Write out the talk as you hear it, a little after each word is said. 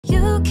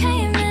You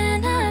came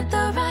in at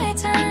the right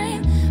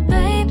time.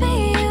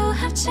 Baby, you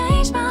have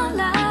changed my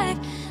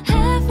life.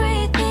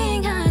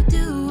 Everything I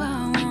do,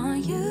 I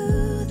want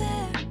you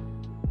there.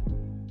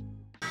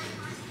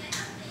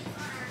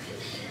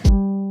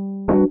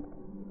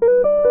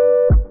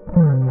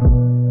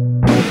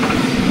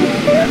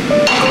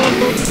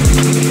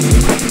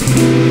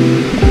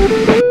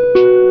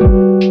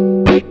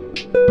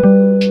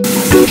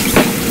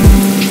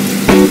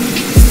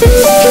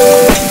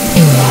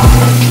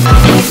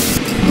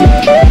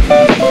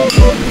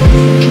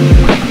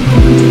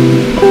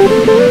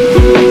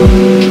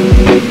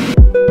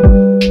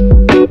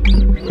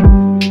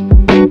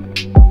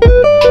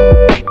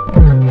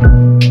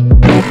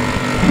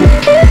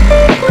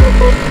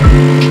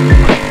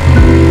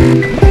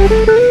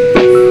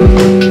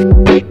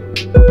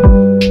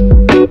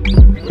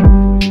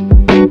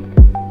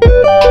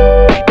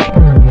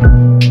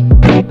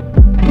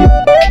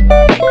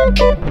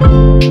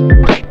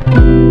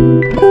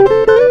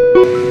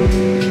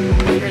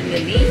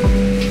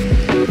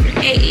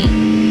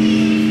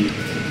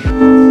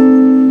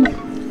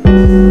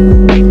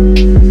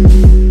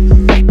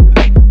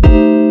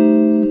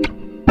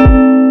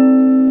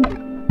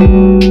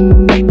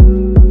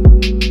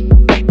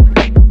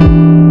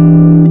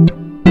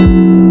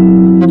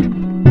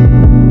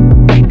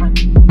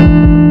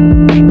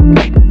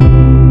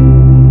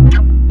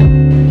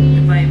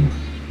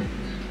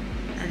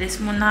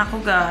 Ako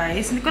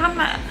guys, hindi ko lang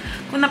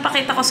kung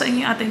napakita ko sa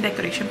inyo yung ating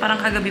decoration, parang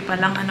kagabi pa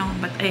lang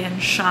but ayan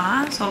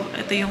siya. So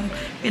ito yung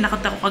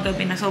pinakita ko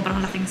kagabi na sobrang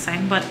laking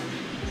sign, but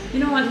you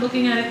know what,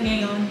 looking at it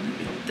ngayon,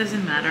 it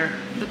doesn't matter.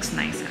 Looks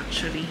nice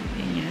actually.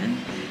 Ayan.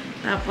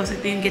 Tapos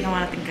ito yung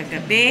ginawa natin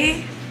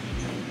kagabi.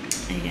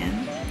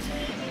 Ayan.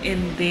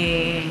 And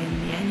then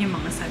yan yung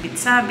mga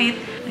sabit-sabit.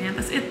 Ayan.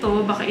 Tapos ito,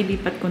 baka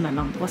ilipat ko na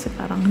lang kasi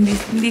parang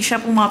hindi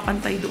siya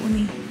pumapantay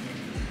doon eh.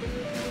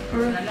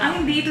 Or,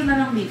 hindi, ito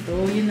na lang dito.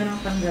 Yun na lang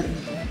tanggalin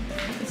ko.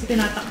 Kasi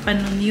tinatakpan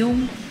nun yung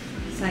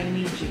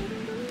signage.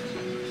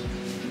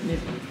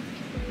 Dito.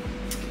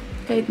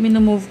 Kahit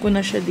minamove ko na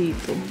siya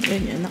dito.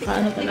 Ganyan,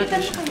 nakaano talaga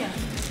siya.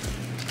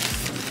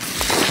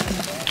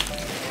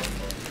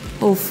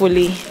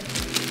 Hopefully,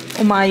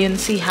 umayon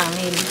si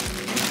hangin.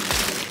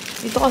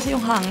 Dito kasi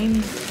yung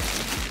hangin.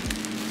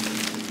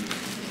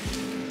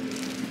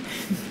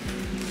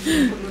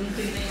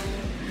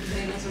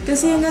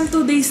 Kasi hanggang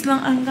 2 days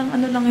lang, hanggang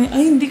ano lang yun.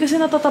 Ay, hindi kasi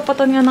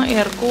natatapatan nga ng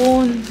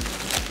aircon.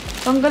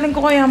 Tanggalin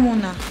ko kaya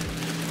muna.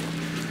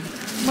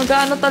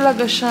 Mag-ano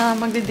talaga siya,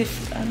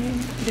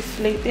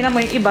 deflate. Tingnan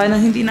mo yung iba na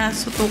hindi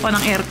nasutukan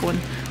ng aircon.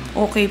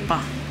 Okay pa.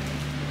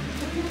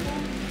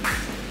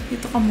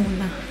 Dito ka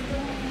muna.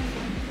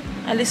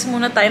 Alis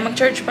muna tayo.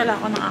 Mag-charge pala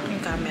ako ng aking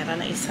camera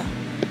na isa.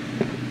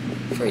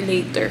 For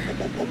later.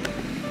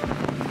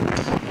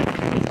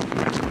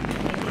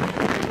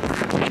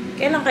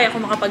 Kailan kaya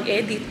ako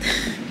makapag-edit?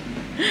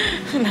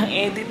 Nang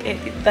edit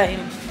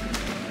time.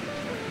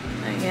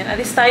 Ayan,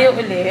 alis tayo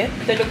ulit.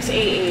 Ito looks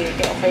AA.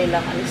 Okay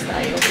lang, alis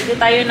tayo. Bili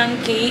tayo ng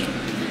cake,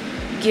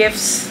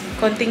 gifts,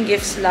 konting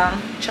gifts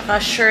lang, tsaka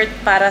shirt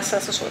para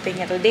sa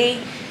susuotin niya today.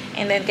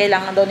 And then,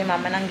 kailangan daw ni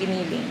mama ng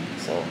giniling.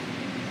 So,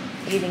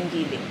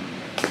 giling-giling.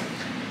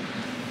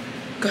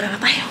 Gora na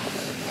tayo.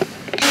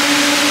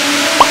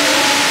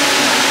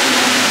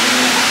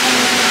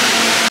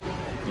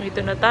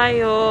 Dito na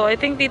tayo. I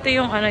think dito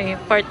yung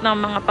part ng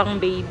mga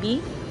pang baby.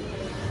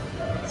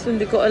 So,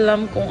 hindi ko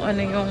alam kung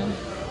ano yung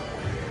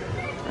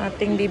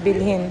ating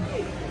bibilhin.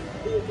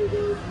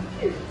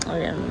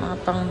 Ayan, mga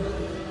pang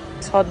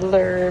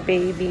toddler,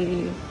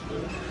 baby.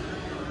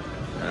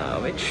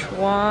 Which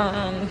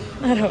one?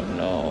 I don't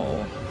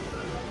know.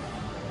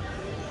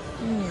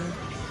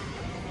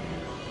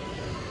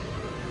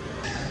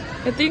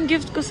 Ito yung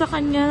gift ko sa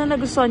kanya na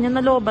nagustuhan niya.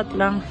 Nalobat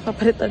lang.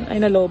 Papalitan,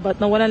 ay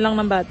nalobat. Nawalan lang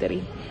ng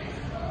battery.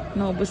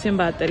 Naubos yung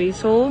battery.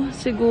 So,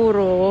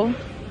 siguro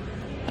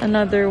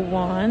another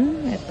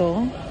one.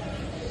 Ito.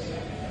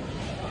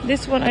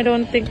 This one, I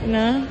don't think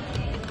na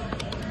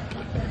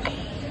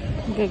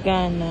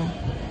gagana.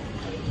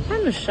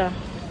 Ano siya?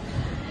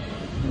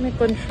 May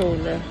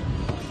controller.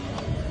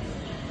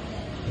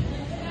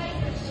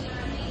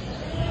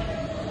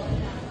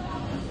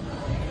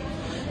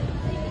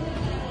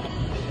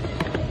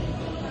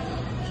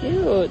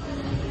 Cute.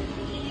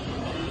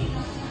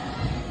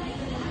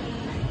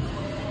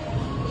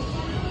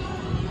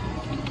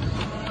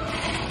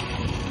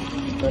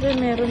 Pero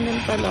meron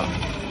din pala.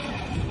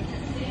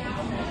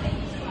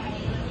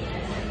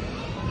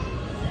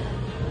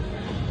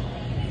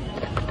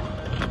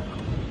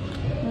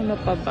 Ano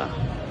pa ba?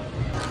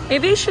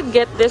 Maybe you should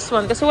get this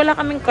one kasi wala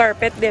kaming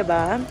carpet,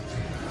 diba?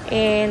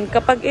 And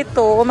kapag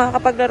ito,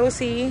 makakapaglaro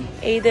si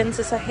Aiden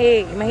sa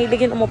sahig.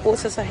 Mahiligin umupo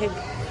sa sahig.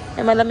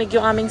 Eh, malamig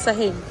yung aming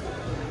sahig.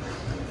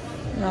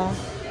 No?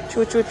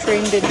 Choo-choo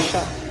train din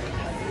siya.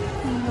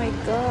 Oh my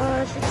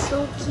gosh, it's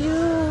so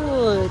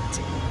cute!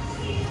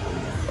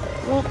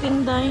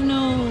 Walking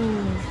dino.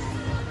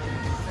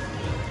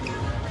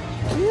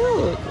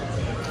 Cute!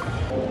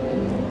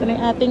 Ito na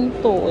yung ating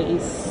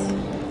toys.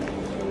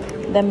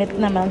 Damit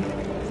naman.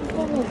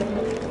 Oh,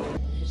 damit.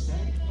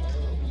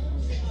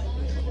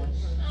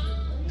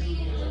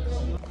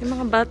 Yung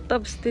mga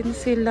bathtubs din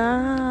sila.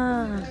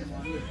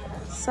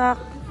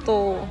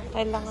 Sakto.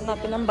 Kailangan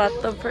natin ng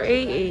bathtub for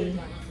AA.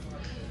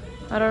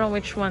 I don't know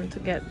which one to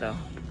get though.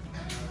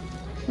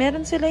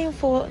 Meron sila yung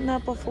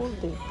napa-fold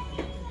eh.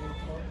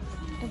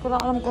 Hindi ko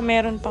lang alam kung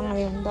meron pa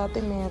ngayon. Dati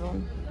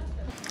meron.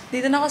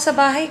 Dito na ako sa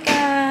bahay,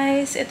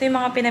 guys. Ito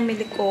yung mga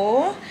pinamili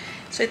ko.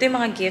 So, ito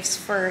yung mga gifts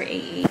for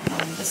AA.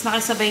 Tapos,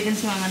 nakasabay din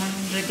si mama ng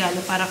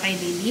regalo para kay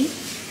Lily.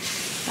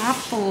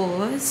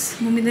 Tapos,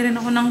 bumili rin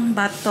ako ng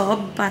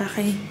bathtub para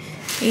kay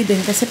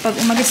Aiden. Kasi pag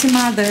umalis si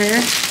mother,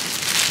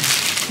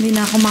 hindi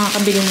na ako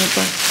makakabili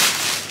nito.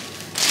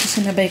 So,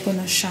 sinabay ko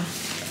na siya.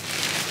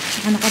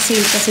 Saka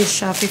nakasale kasi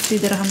siya. 50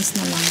 dirhams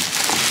na lang.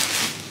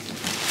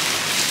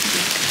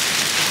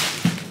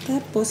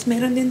 Tapos,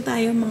 meron din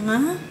tayo mga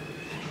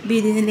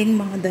biniling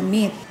mga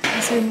damit.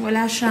 Kasi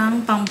wala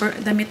siyang pang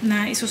damit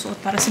na isusuot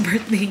para sa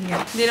birthday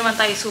niya. Hindi naman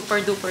tayo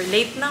super duper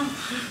late na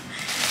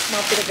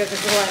mga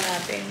pinagagagawa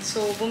natin.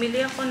 So,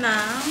 bumili ako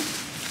ng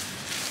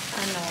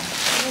ano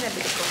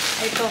nabili ko?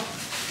 Ito.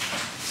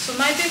 So,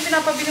 ito yung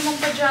pinapabili mong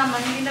pajama,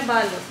 hindi na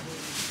balot.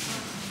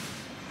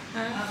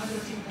 Ha?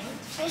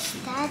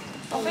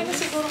 Okay na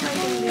siguro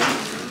kayo.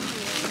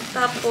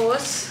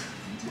 Tapos,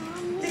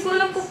 hindi ko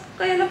alam kung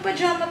kaya lang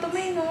pajama to,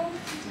 may no?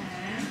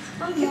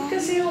 Ang cute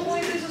kasi yung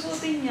kung ito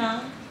isusutin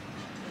niya.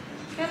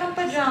 Kaya lang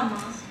pajama.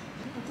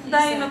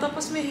 Dahil na,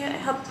 tapos may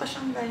hat pa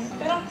siyang ganyan.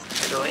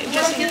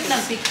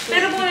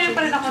 Pero bumili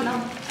pa rin ako ng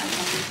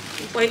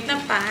white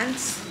na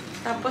pants.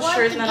 Tapos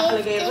shirt na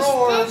nakalagay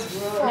Rose.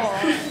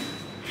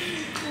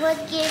 What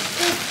gift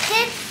is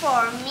it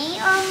for me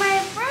or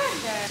my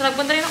brother? So,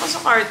 nagpunta rin ako sa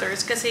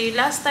Carter's kasi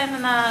last time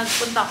na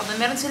nagpunta ako doon,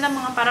 meron silang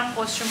mga parang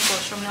costume.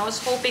 I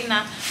was hoping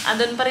na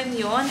andun pa rin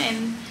yun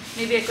and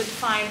maybe I could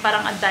find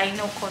parang a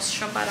dino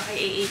costume para kay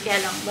AA,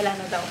 kaya lang wala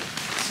na daw.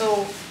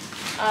 So,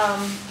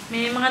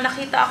 may mga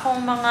nakita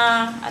akong mga,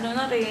 ano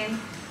na rin,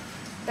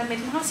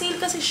 damit. Mga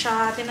sale kasi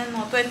siya. Tinan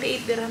mo,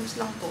 28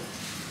 dirhams lang po.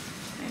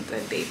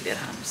 28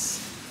 dirhams.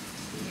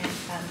 Yan,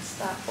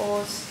 pants.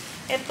 Tapos,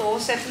 ito,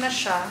 set na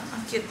siya.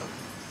 Ang cute to.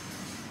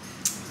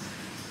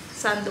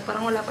 Sando.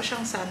 Parang wala pa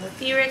siyang sando.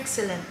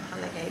 T-Excellent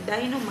nakalagay.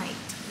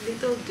 Dynamite.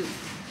 Little do.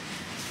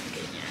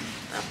 Ganyan.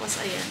 Tapos,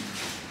 ayan.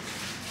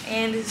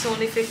 And it's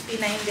only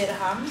 59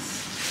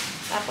 dirhams.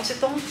 Tapos,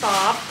 itong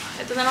top,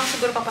 ito na lang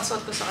siguro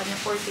papasot ko sa kanya,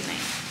 49.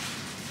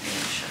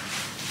 Ayan siya.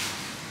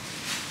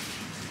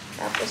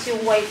 Tapos,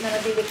 yung white na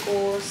nabili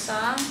ko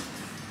sa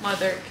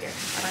Mother Care.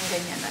 Parang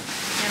ganyan na lang.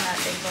 Yan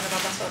natin kung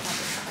napapasot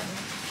natin sa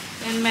kanya.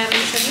 And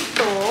meron siya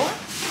nito.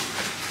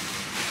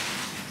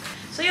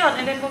 So, yun.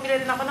 And then,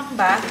 bumili rin ako ng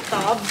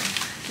bathtub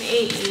ni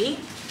AA.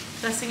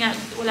 Kasi nga,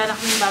 wala na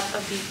kaming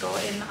bathtub dito.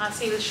 And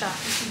naka-sale siya.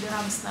 50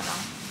 dirhams na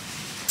lang.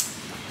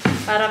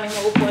 Para may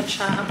maupuan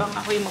siya habang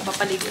ako yung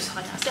magpapaligo sa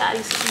kanya. Kasi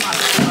alis sa mga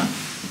diba?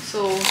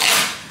 So,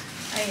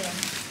 ayun.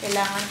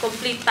 Kailangan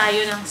complete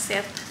tayo ng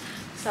set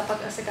sa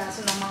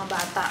pag-asikaso ng mga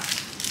bata.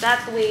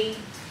 That way,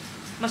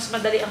 mas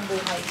madali ang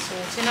buhay. So,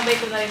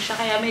 sinabay ko na rin siya.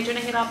 Kaya medyo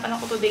nahirapan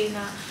ako today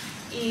na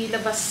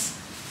ilabas,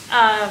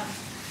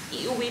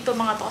 iuwi ito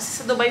mga to.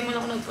 Kasi sa Dubai mo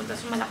lang ako nagpunta.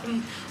 So,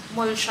 malaking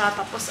mall siya.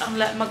 Tapos,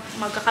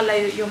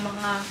 magkakalayo yung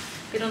mga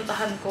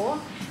pinuntahan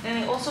ko. And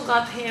I also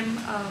got him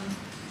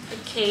a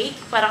cake.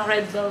 Parang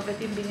red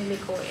velvet yung binili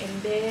ko. And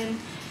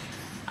then,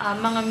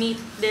 mga meat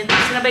din.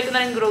 Sinabay ko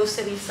na rin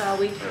grocery sa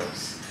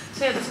Waitrose.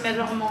 So, yun. Tapos,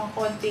 meron akong mga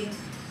konting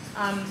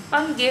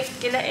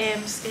pang-gift kila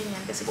Ems.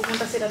 Ganyan. Kasi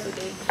pupunta sila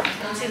today.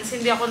 And since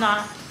hindi ako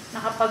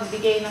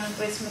nakapagbigay ng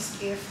Christmas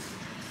gift,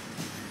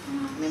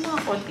 may mga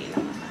konti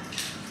lang naman.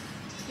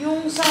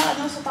 Yung sa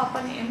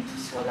papa ni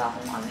Ems, wala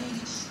akong ano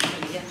eh. Sa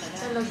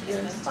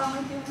lagyan.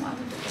 Pangit yung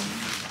ano doon.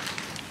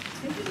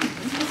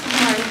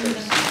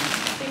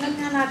 Tingnan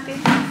nga natin.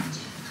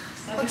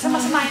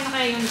 Pagsama-samahin na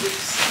kaya yung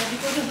gifts. Sabi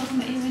ko na baka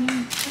maiwan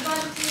yung...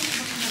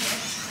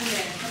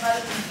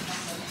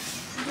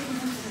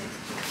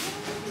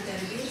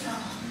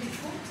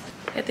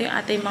 Ito yung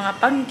ating mga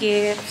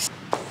pang-gifts.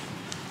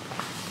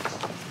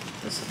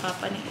 Ito sa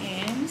papa ni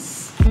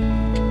Ems.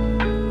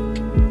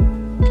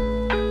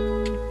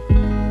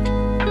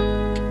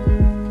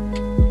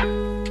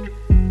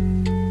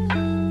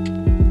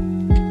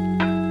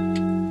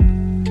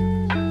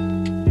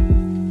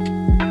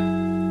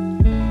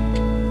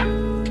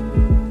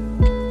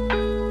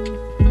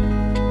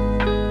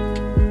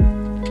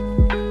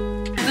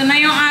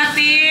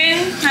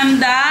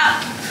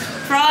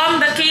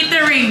 From the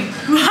catering.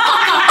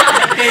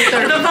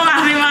 Ito pa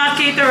nga, may mga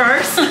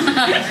caterers.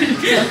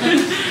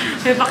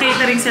 May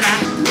pa-catering sila.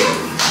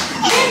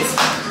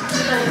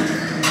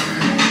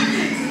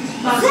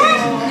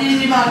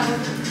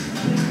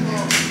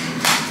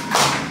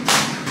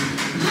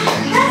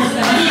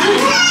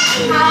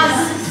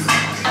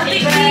 Ate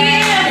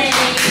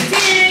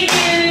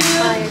Kim!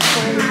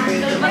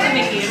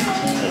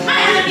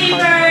 Happy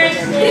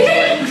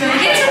birthday!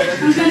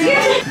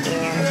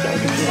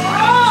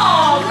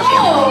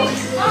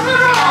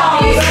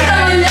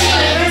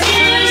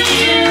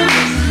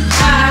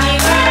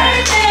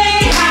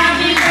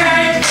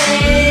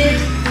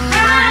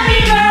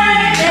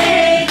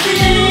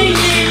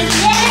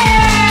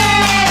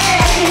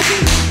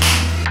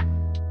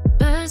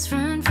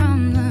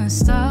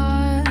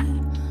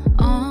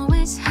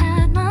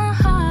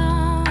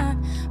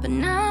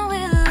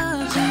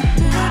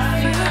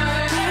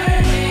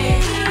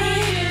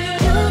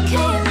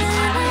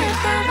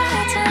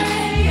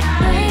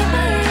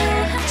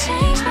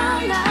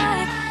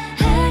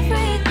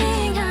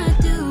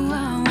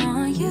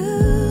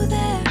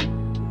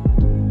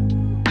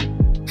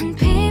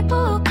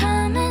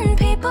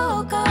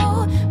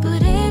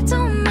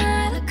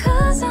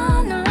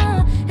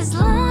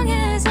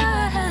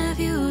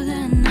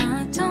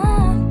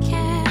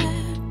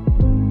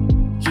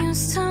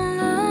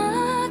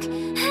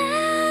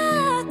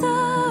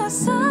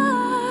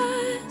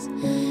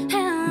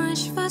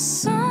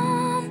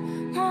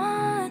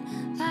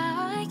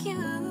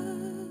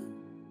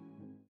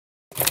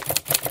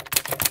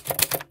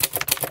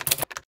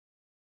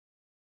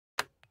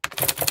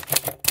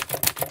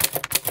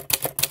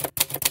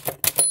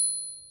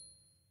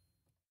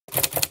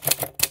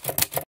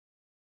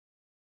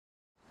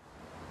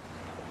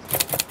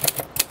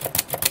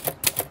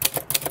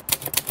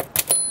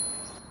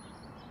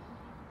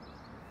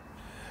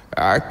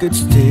 I could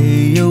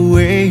stay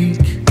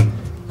awake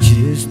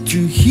just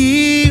to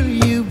hear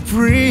you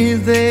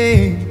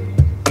breathing.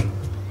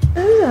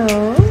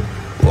 Hello.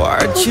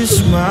 Watch you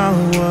smile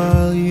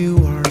while you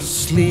are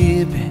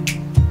sleeping,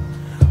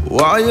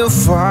 while you're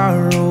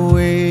far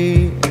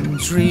away and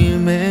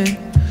dreaming.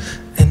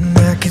 And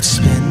I could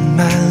spend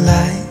my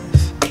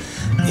life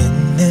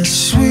in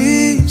this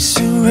sweet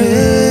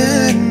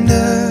surrender.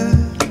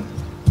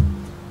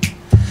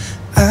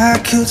 I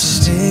could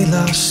stay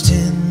lost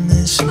in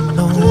this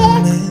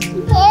moment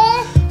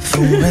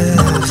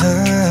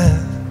forever.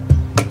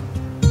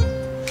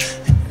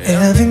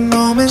 And every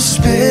moment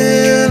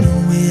spent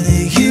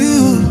with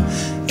you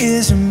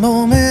is a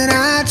moment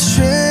I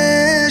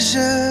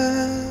treasure.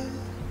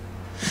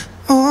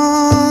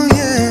 Oh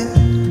yeah,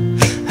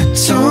 I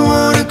don't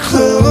wanna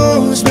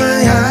close my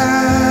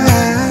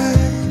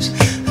eyes,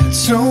 I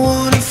don't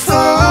wanna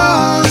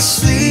fall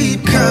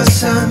asleep,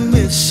 'cause I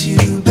miss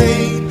you,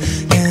 babe.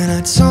 And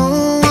I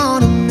don't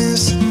wanna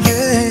miss a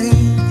thing,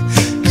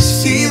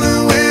 'cause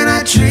even when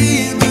I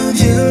dream of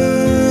you,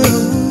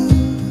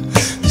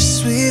 the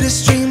sweetest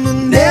dream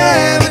will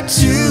never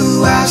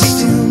do, I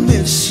still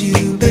miss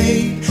you,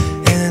 babe.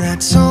 And I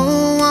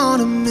don't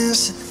wanna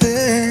miss a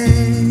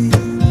thing.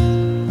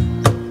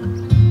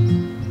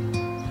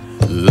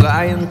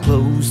 Lying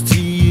close to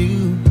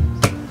you,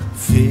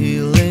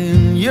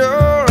 feeling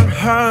your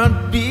heart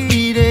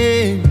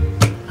beating,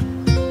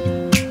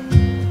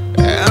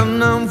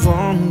 and I'm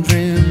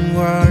wondering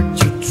what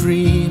you're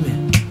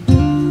dreaming,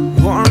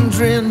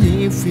 wondering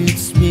if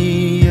it's me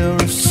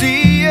you're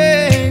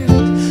seeing.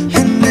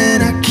 And then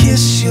I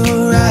kiss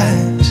your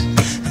eyes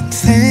and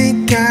thank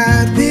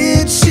God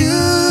we're together.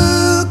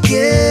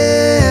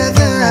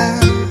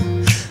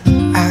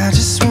 I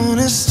just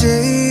wanna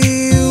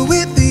stay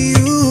with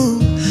you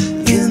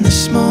in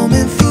this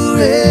moment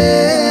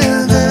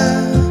forever,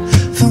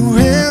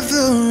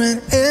 forever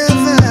and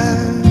ever.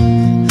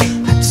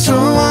 I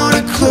don't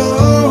wanna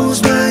close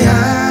my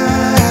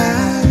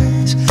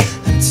eyes,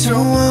 I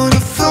don't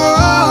wanna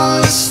fall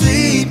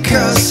asleep,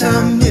 'cause I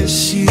miss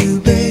you,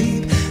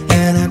 babe.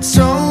 And I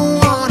don't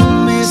wanna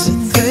miss a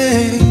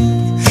thing,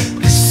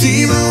 'cause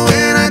even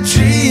when I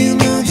dream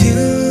of you,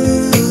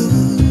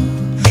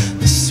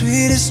 the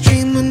sweetest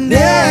dream will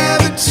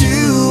never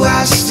do,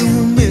 I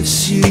still miss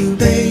you,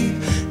 babe.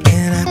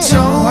 And I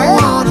don't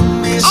wanna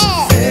miss a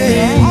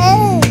thing.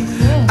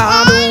 I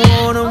don't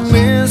wanna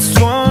miss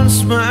one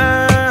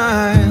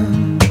smile,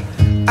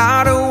 I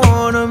don't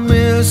wanna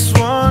miss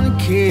one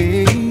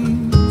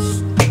kiss.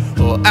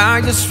 Oh,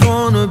 I just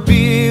wanna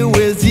be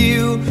with you,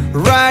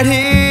 right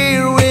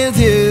here with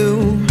you,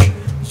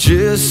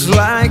 just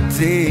like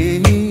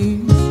this.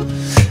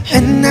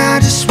 And I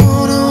just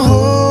wanna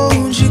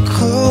hold you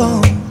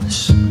close,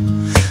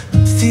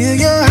 feel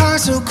your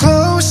heart so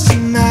close to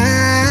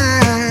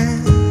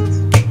mine,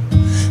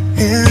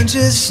 and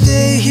just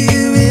stay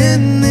here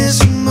in this